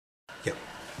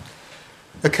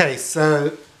Okay,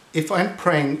 so if I'm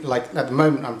praying, like at the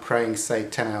moment I'm praying, say,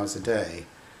 10 hours a day,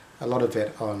 a lot of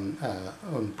it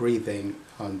on breathing,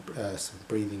 on some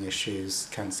breathing issues,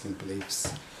 cancelling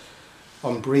beliefs,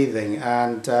 on breathing,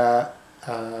 and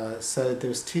so there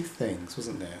was two things,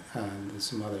 wasn't there? And there's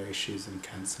some other issues in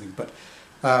cancelling, but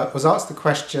I was asked the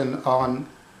question on,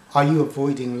 are you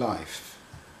avoiding life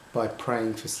by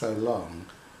praying for so long?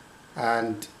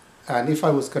 And if I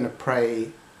was going to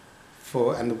pray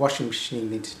and the washing machine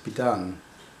needed to be done,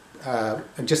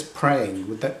 and just praying,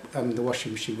 would that the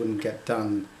washing machine wouldn't get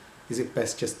done? Is it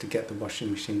best just to get the washing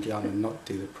machine done and not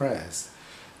do the prayers?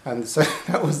 And so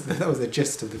that was the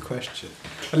gist of the question.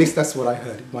 At least that's what I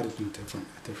heard. It might have been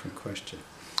a different question.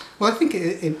 Well, I think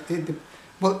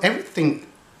well, everything,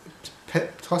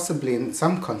 possibly in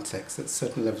some contexts, at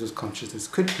certain levels of consciousness,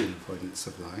 could be an avoidance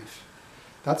of life.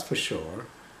 That's for sure.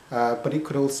 But it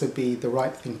could also be the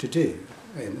right thing to do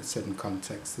in a certain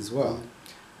context as well.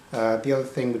 The other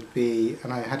thing would be,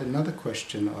 and I had another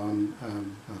question on,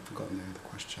 I've forgotten the other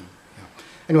question. Yeah.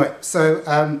 Anyway, so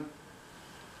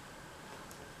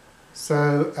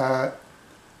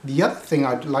the other thing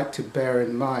I'd like to bear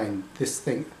in mind, this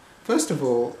thing, first of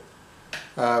all,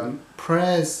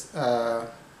 prayers, a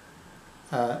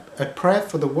prayer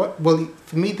for the what? Well,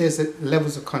 for me, there's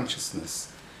levels of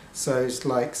consciousness. So it's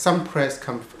like some prayers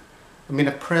come.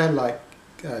 A prayer like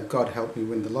God help me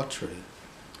win the lottery,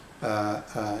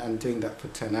 and doing that for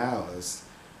 10 hours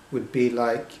would be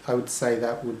like, I would say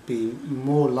that would be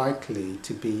more likely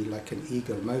to be like an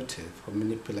ego motive or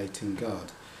manipulating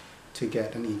God to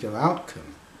get an ego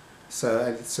outcome.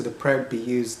 So the prayer would be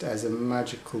used as a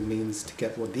magical means to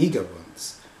get what the ego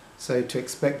wants. So to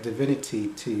expect divinity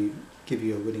to give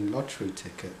you a winning lottery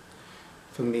ticket,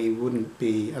 for me, wouldn't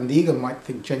be, and the ego might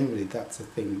think genuinely that's a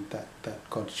thing that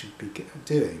God should be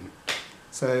doing.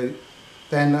 So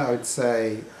then I would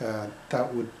say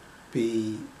that would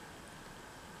be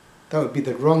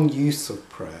the wrong use of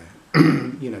prayer,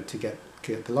 to get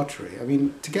the lottery.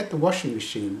 To get the washing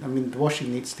machine, the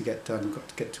washing needs to get done, you've got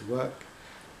to get to work.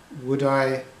 Would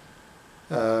I,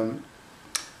 well,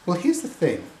 here's the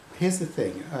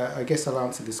thing, I guess I'll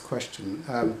answer this question.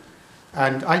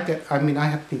 And I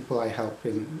have people I help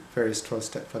in various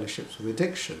 12-step fellowships with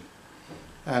addiction.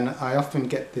 And I often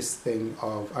get this thing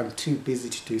of, I'm too busy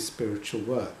to do spiritual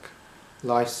work.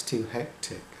 Life's too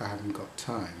hectic, I haven't got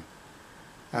time.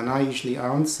 And I usually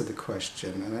answer the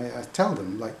question, and I tell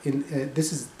them, like,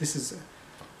 this is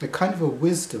a kind of a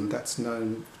wisdom that's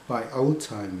known by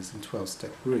old-timers in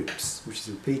 12-step groups, which is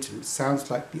repeated. It sounds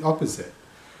like the opposite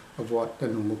of what a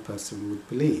normal person would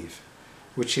believe,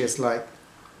 which is like,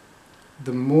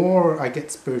 the more I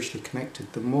get spiritually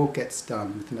connected, the more gets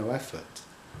done with no effort,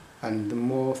 and the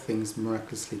more things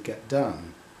miraculously get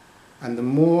done. And the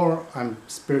more I'm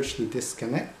spiritually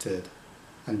disconnected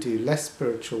and do less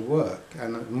spiritual work,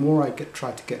 and the more I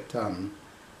try to get done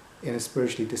in a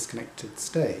spiritually disconnected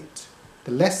state,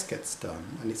 the less gets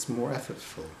done, and it's more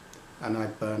effortful, and I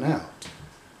burn out.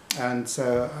 And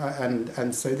so,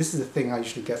 so this is a thing I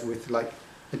usually get with, like,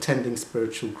 attending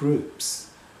spiritual groups.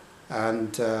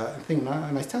 And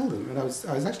I tell them, and I was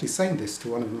actually saying this to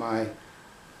one of my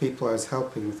people I was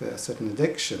helping with a certain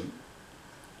addiction.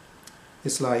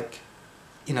 It's like,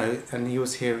 and he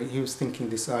was thinking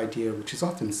this idea, which is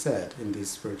often said in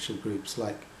these spiritual groups,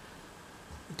 like,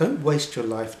 don't waste your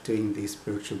life doing these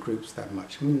spiritual groups that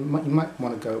much. You might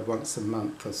want to go once a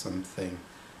month or something,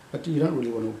 but you don't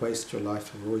really want to waste your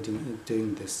life avoiding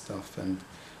doing this stuff and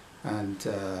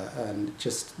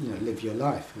just live your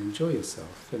life and enjoy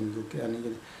yourself, and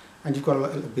you've got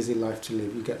a busy life to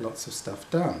live. You get lots of stuff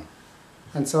done.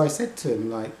 And so I said to him,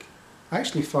 like, I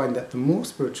actually find that the more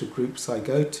spiritual groups I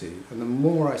go to, and the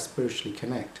more I spiritually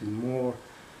connect, and the more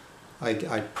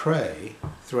I pray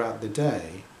throughout the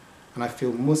day, and I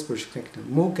feel more spiritually connected,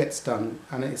 more gets done,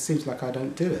 and it seems like I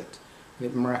don't do it, and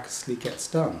it miraculously gets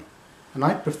done. And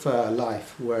I prefer a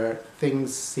life where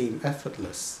things seem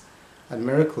effortless and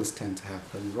miracles tend to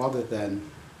happen, rather than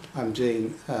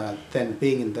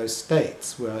being in those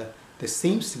states where there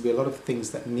seems to be a lot of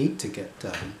things that need to get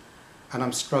done, and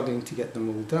I'm struggling to get them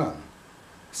all done.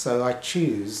 So I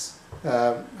choose,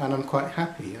 and I'm quite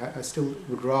happy. I still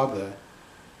would rather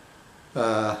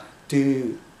the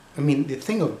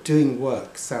thing of doing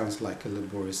work sounds like a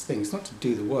laborious thing. It's not to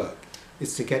do the work,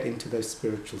 it's to get into those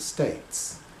spiritual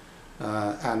states.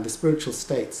 And the spiritual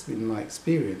states, in my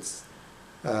experience,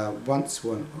 once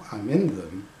I'm in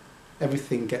them,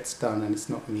 everything gets done and it's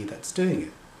not me that's doing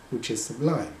it, which is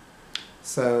sublime.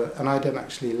 So, and I don't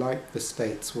actually like the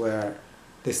states where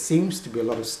there seems to be a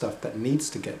lot of stuff that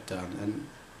needs to get done and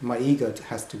my ego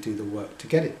has to do the work to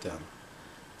get it done.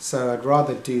 So I'd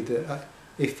rather do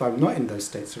if I'm not in those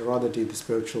states, I'd rather do the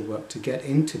spiritual work to get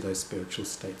into those spiritual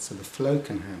states so the flow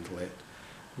can handle it,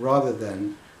 rather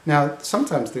than... Now,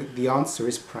 sometimes the answer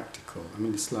is practical. I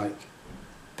mean, it's like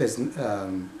there's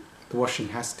the washing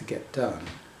has to get done,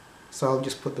 so I'll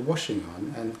just put the washing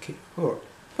on and keep...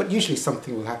 But usually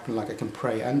something will happen, like I can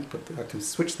pray and I can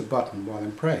switch the button while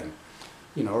I'm praying,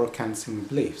 you know, or cancelling the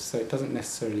beliefs. So it doesn't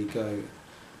necessarily go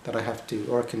that I have to,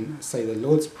 or I can say the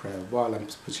Lord's Prayer while I'm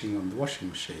putting on the washing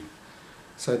machine.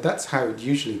 So that's how it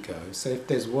usually goes. So if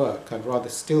there's work, I'd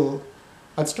still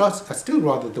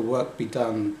rather the work be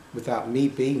done without me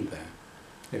being there,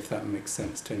 if that makes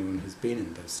sense to anyone who's been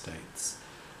in those states.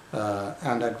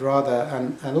 And I'd rather,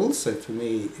 and also for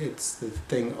me, it's the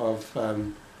thing of,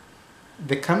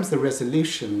 there comes the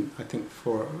resolution, I think,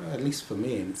 for, at least for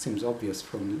me, and it seems obvious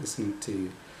from listening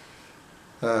to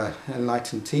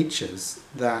enlightened teachers,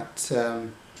 that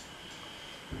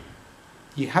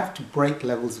you have to break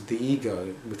levels of the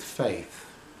ego with faith,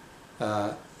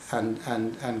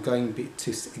 and going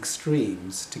to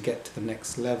extremes to get to the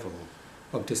next level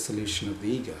of dissolution of the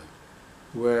ego,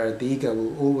 where the ego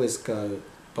will always go,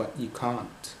 but you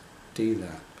can't do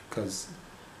that, because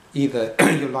either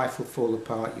your life will fall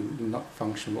apart, you will not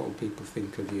function, what will people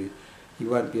think of you, you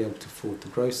won't be able to afford the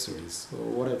groceries, or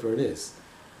whatever it is.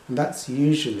 And that's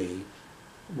usually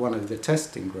one of the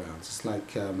testing grounds. It's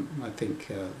like, I think,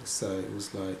 so it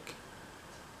was like,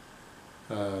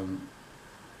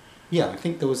 yeah, I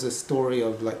think there was a story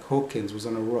of like Hawkins was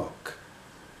on a rock,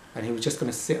 and he was just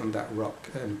going to sit on that rock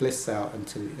and bliss out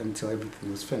until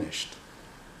everything was finished,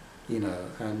 you know,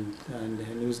 and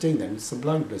he was doing that. It's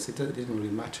sublime bliss. It didn't really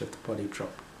matter if the body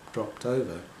dropped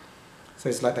over. So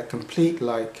it's like that complete,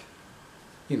 like,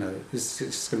 you know, it's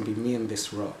just going to be me and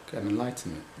this rock and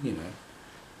enlightenment, you know.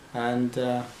 And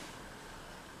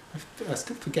I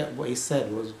still forget what he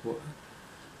said was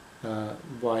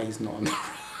why he's not on the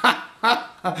rock.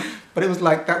 But it was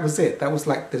like, that was it. That was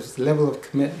like this level of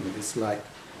commitment. It's like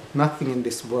nothing in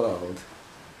this world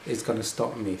is going to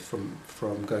stop me from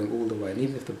going all the way. And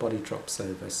even if the body drops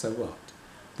over, so what?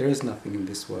 There is nothing in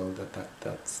this world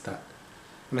that's that.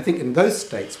 And I think in those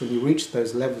states, when you reach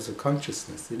those levels of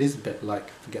consciousness, it is a bit like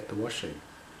forget the washing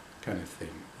kind of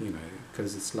thing, you know,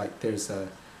 because it's like there's a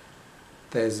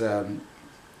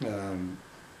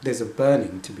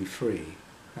burning to be free,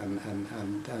 and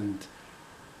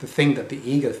the thing that the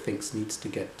ego thinks needs to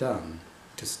get done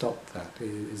to stop that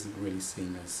isn't really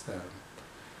seen as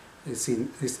it's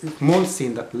more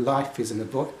seen that life is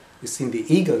is seen the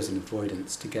ego as an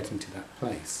avoidance to get into that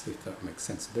place, if that makes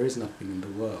sense. There is nothing in the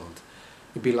world.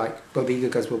 It'd be like, well, the ego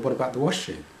goes, well, what about the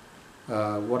washing?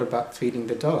 What about feeding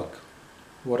the dog?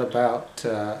 What about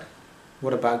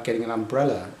getting an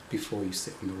umbrella before you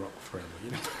sit on the rock forever?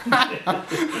 You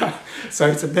know? So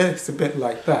it's a bit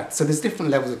like that. So there's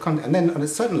different levels of content, and then on a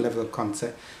certain level of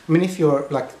content, I mean, if you're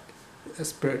like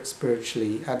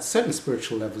spiritually at certain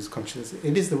spiritual levels of consciousness,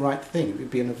 it is the right thing. It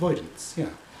would be an avoidance.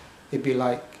 Yeah, it'd be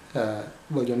like,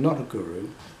 well, you're not a guru.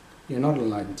 You're not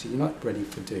enlightened, you're not ready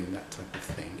for doing that type of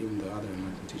thing, even though other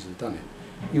enlightened teachers have done it.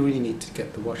 You really need to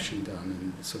get the washing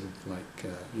done and sort of like,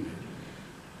 you know,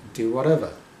 do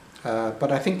whatever.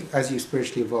 But I think as you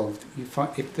spiritually evolve, you find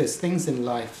if there's things in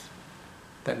life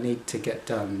that need to get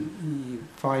done, you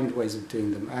find ways of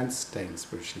doing them and staying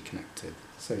spiritually connected.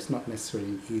 So it's not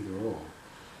necessarily either or.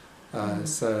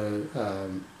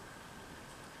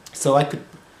 So I could,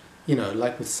 you know,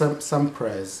 like with some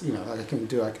prayers, you know, I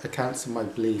cancel my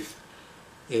belief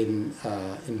in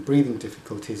breathing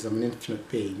difficulties. I'm an infinite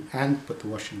being, and put the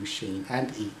washing machine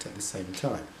and eat at the same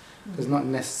time. Because not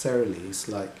necessarily, it's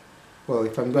like, well,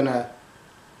 if I'm gonna,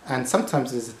 and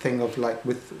sometimes there's a thing of like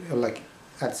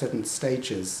at certain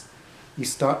stages, you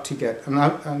start to get, and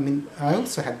I mean, I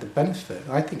also had the benefit,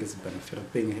 I think it's a benefit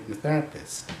of being a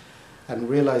hypnotherapist and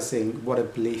realizing what a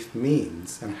belief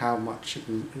means and how much it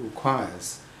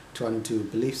requires to undo a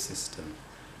belief system.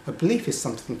 A belief is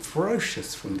something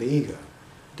ferocious from the ego.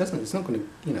 It's not going to,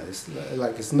 you know,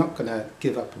 it's not going to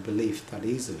give up a belief that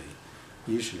easily,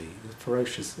 usually.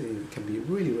 Ferocious, it can be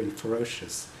really, really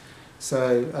ferocious.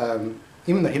 So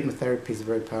even though hypnotherapy is a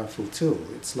very powerful tool,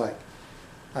 it's like,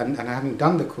 and having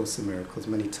done the Course in Miracles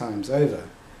many times over,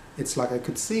 it's like I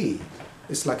could see,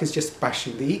 it's like it's just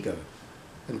bashing the ego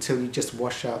until you just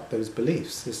wash out those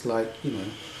beliefs. It's like, you know,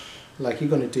 like you're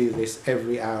going to do this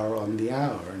every hour on the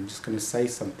hour and just going to say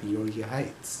something your ego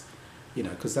hates, you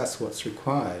know, because that's what's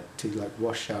required to like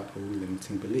wash out all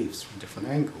limiting beliefs from different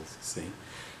angles, you see.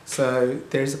 So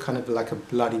there's a kind of like a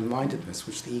bloody mindedness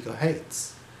which the ego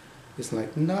hates. It's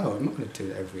like, no, I'm not going to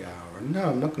do it every hour. No,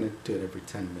 I'm not going to do it every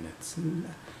 10 minutes.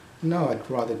 No, I'd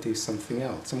rather do something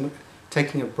else.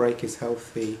 Taking a break is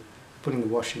healthy. putting the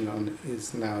washing on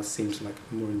seems like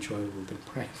more enjoyable than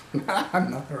praying for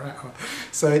another hour.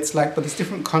 So it's like, but there's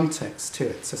different contexts to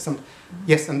it. So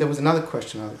yes, and there was another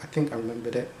question. I think I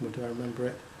remembered it. Do I remember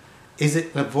it? Is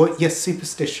it avoid? Yes,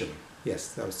 superstition. Yes,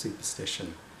 that was superstition.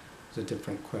 It was a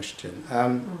different question.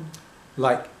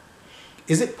 Like,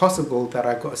 is it possible that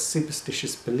I've got a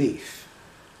superstitious belief?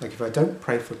 Like, if I don't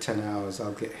pray for 10 hours,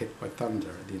 I'll get hit by thunder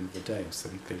at the end of the day or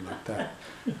something like that.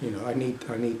 You know, I need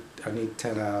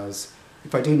 10 hours.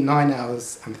 If I do 9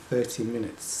 hours and 30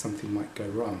 minutes, something might go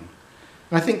wrong.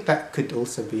 And I think that could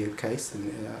also be a case,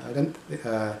 and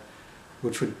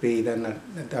which would be then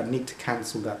I'd need to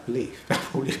cancel that belief. I'd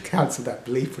probably cancel that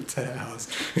belief for 10 hours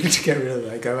to get rid of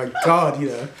it. I go, oh God, you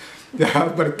know,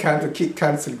 I've got to keep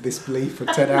cancelling this belief for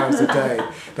 10 hours a day,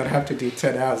 that I have to do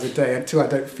 10 hours a day until I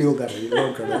don't feel that any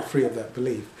longer and I'm free of that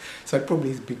belief. So I'd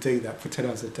probably be doing that for 10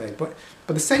 hours a day. But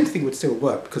the same thing would still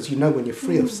work, because you know when you're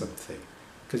free of something.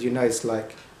 Because you know it's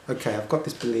like, okay, I've got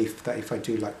this belief that if I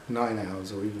do like 9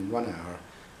 hours or even 1 hour,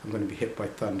 I'm going to be hit by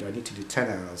thunder. I need to do 10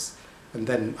 hours, and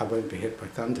then I won't be hit by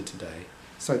thunder today.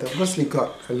 So they've obviously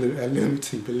got a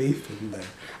limiting belief in there.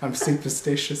 I'm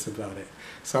superstitious about it.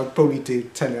 So I'll probably do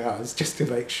 10 hours just to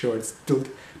make sure do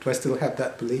I still have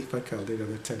that belief? Okay, I'll do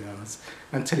another 10 hours.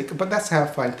 But that's how I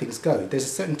find things go. There's a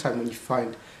certain time when you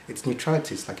find it's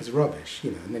neutrality, it's like it's rubbish,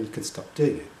 you know, and then you can stop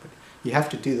doing it. But you have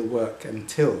to do the work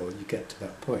until you get to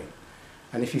that point.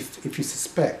 And if you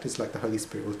suspect, it's like the Holy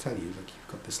Spirit will tell you, look, you've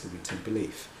got this limiting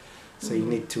belief. So you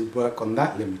need to work on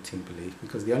that limiting belief,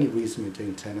 because the only reason you're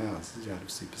doing 10 hours is out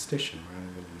of superstition rather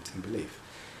than limiting belief.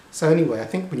 So anyway, I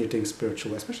think when you're doing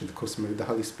spiritual work, especially the Course in Miracles,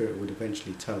 the Holy Spirit would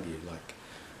eventually tell you, like,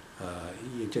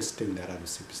 you're just doing that out of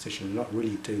superstition. You're not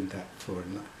really doing that for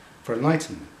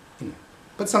enlightenment, you know.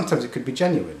 But sometimes it could be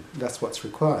genuine. That's what's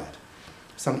required.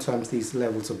 Sometimes these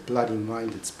levels of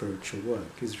bloody-minded spiritual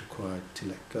work is required to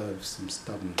let go of some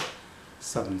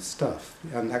stubborn stuff.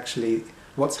 And actually,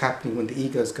 what's happening when the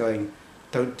ego's going,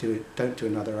 don't do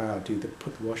another hour,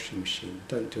 put the washing machine,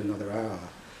 don't do another hour,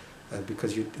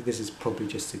 because this is probably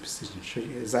just superstition.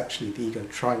 It's actually the ego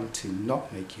trying to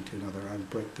not make you do another hour and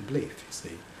break the belief, you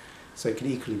see. So it can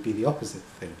equally be the opposite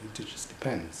thing, it just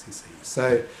depends, you see.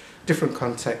 So different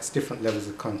contexts, different levels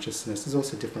of consciousness, there's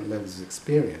also different levels of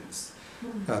experience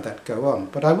that go on.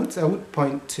 But I would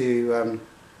point to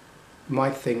my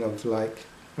thing of like,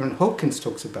 and Hawkins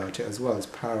talks about it as well, as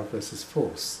power versus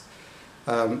force.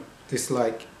 It's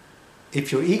like,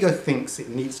 if your ego thinks it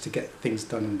needs to get things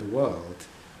done in the world,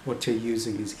 what you're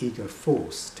using is ego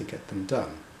force to get them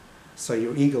done. So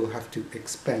your ego will have to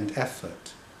expend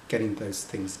effort getting those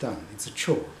things done. It's a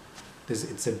chore.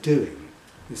 It's a doing.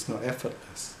 It's not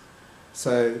effortless.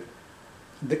 So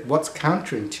what's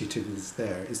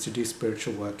counterintuitive is to do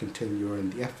spiritual work until you're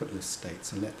in the effortless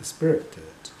states and let the Spirit do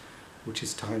it, which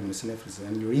is timeless and effortless,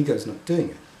 and your ego's not doing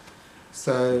it.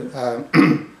 So,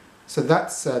 so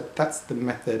that's the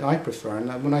method I prefer.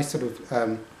 And when I sort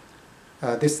of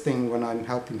this thing when I'm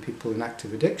helping people in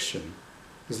active addiction,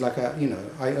 is like I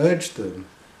urge them,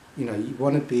 you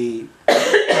want to be.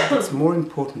 It's more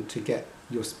important to get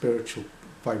your spiritual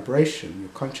vibration, your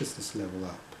consciousness level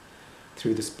up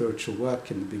through the spiritual work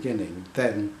in the beginning,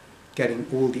 than getting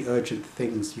all the urgent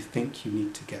things you think you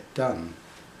need to get done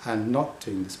and not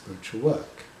doing the spiritual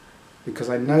work. Because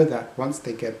I know that once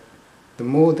they get, the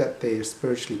more that they are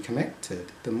spiritually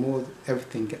connected, the more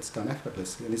everything gets done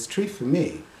effortlessly. And it's true for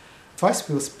me. If I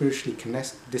feel spiritually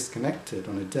disconnected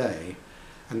on a day,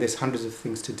 and there's hundreds of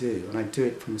things to do, and I do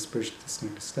it from a spiritually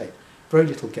disconnected state, very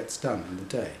little gets done in the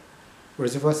day.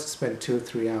 Whereas if I was to spend 2 or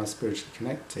 3 hours spiritually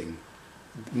connecting,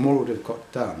 more would have got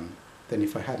done than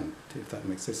if I hadn't, if that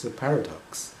makes sense. It's a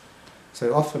paradox.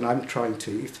 So often I'm trying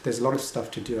to, if there's a lot of stuff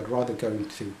to do, I'd rather go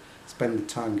into, spend the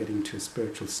time getting into a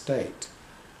spiritual state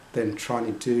than trying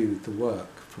to do the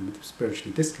work from a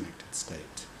spiritually disconnected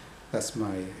state. That's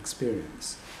my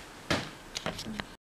experience.